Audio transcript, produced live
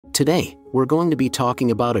Today, we're going to be talking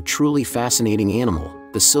about a truly fascinating animal,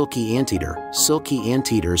 the silky anteater. Silky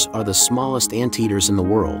anteaters are the smallest anteaters in the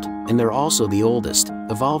world, and they're also the oldest,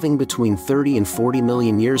 evolving between 30 and 40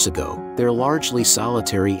 million years ago. They're largely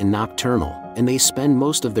solitary and nocturnal, and they spend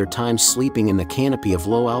most of their time sleeping in the canopy of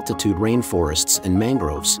low-altitude rainforests and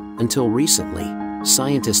mangroves. Until recently,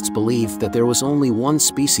 scientists believed that there was only one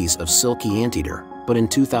species of silky anteater, but in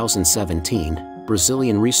 2017,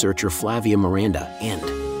 Brazilian researcher Flávia Miranda and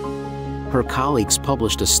her colleagues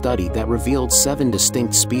published a study that revealed 7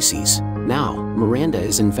 distinct species. Now, Miranda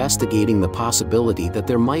is investigating the possibility that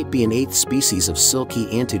there might be an 8th species of silky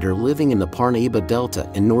anteater living in the Parnaíba Delta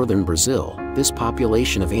in northern Brazil. This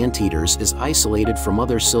population of anteaters is isolated from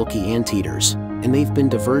other silky anteaters, and they've been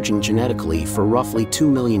diverging genetically for roughly 2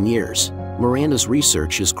 million years. Miranda's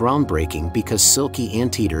research is groundbreaking because silky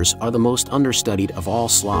anteaters are the most understudied of all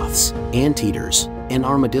sloths, anteaters, and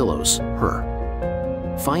armadillos. Her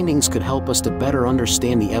findings could help us to better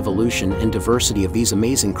understand the evolution and diversity of these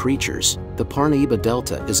amazing creatures. The Parnaíba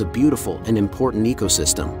Delta is a beautiful and important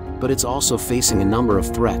ecosystem, but it's also facing a number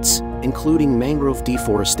of threats, including mangrove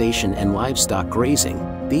deforestation and livestock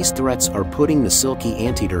grazing. These threats are putting the silky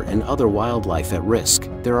anteater and other wildlife at risk.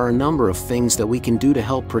 There are a number of things that we can do to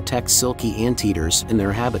help protect silky anteaters and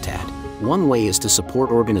their habitat. One way is to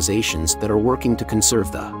support organizations that are working to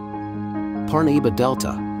conserve the Parnaíba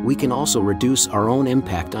Delta. We can also reduce our own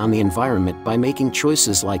impact on the environment by making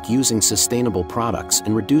choices like using sustainable products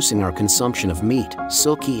and reducing our consumption of meat.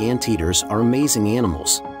 Silky anteaters are amazing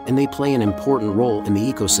animals, and they play an important role in the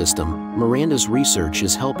ecosystem. Miranda's research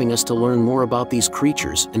is helping us to learn more about these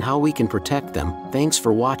creatures and how we can protect them. Thanks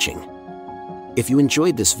for watching. If you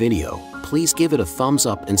enjoyed this video, please give it a thumbs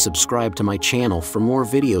up and subscribe to my channel for more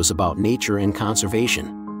videos about nature and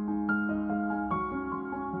conservation.